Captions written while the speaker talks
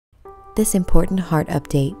This important heart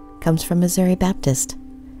update comes from Missouri Baptist,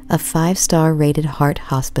 a 5-star rated heart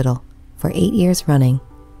hospital for 8 years running.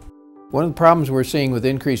 One of the problems we're seeing with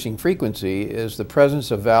increasing frequency is the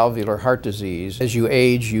presence of valvular heart disease. As you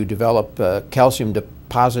age, you develop calcium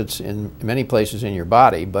deposits in many places in your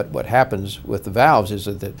body, but what happens with the valves is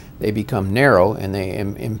that they become narrow and they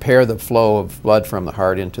impair the flow of blood from the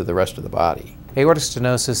heart into the rest of the body. Aortic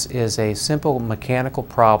stenosis is a simple mechanical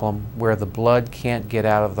problem where the blood can't get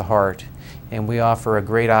out of the heart, and we offer a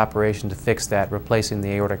great operation to fix that, replacing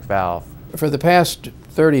the aortic valve. For the past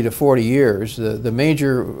 30 to 40 years, the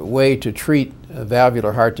major way to treat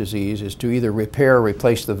valvular heart disease is to either repair or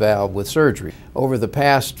replace the valve with surgery. Over the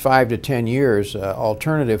past 5 to 10 years,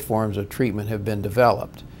 alternative forms of treatment have been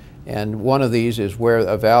developed. And one of these is where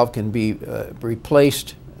a valve can be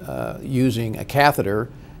replaced using a catheter,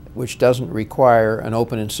 which doesn't require an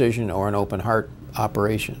open incision or an open heart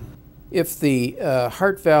operation. If the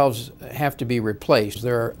heart valves have to be replaced,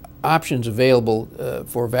 there are options available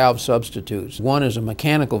for valve substitutes. One is a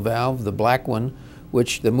mechanical valve, the black one,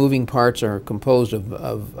 which the moving parts are composed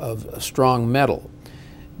of strong metal.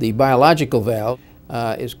 The biological valve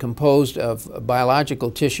is composed of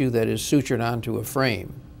biological tissue that is sutured onto a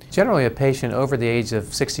frame. Generally, a patient over the age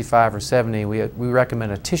of 65 or 70, we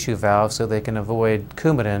recommend a tissue valve so they can avoid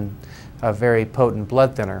Coumadin, a very potent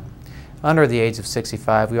blood thinner. Under the age of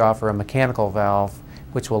 65, we offer a mechanical valve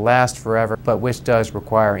which will last forever, but which does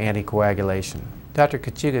require anticoagulation. Dr.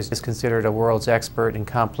 Kachuga is considered a world's expert in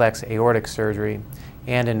complex aortic surgery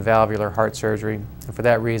and in valvular heart surgery, and for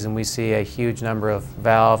that reason we see a huge number of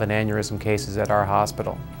valve and aneurysm cases at our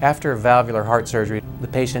hospital. After valvular heart surgery, the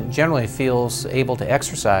patient generally feels able to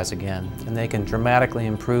exercise again, and they can dramatically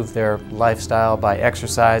improve their lifestyle by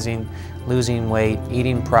exercising, losing weight,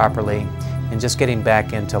 eating properly, and just getting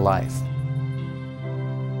back into life.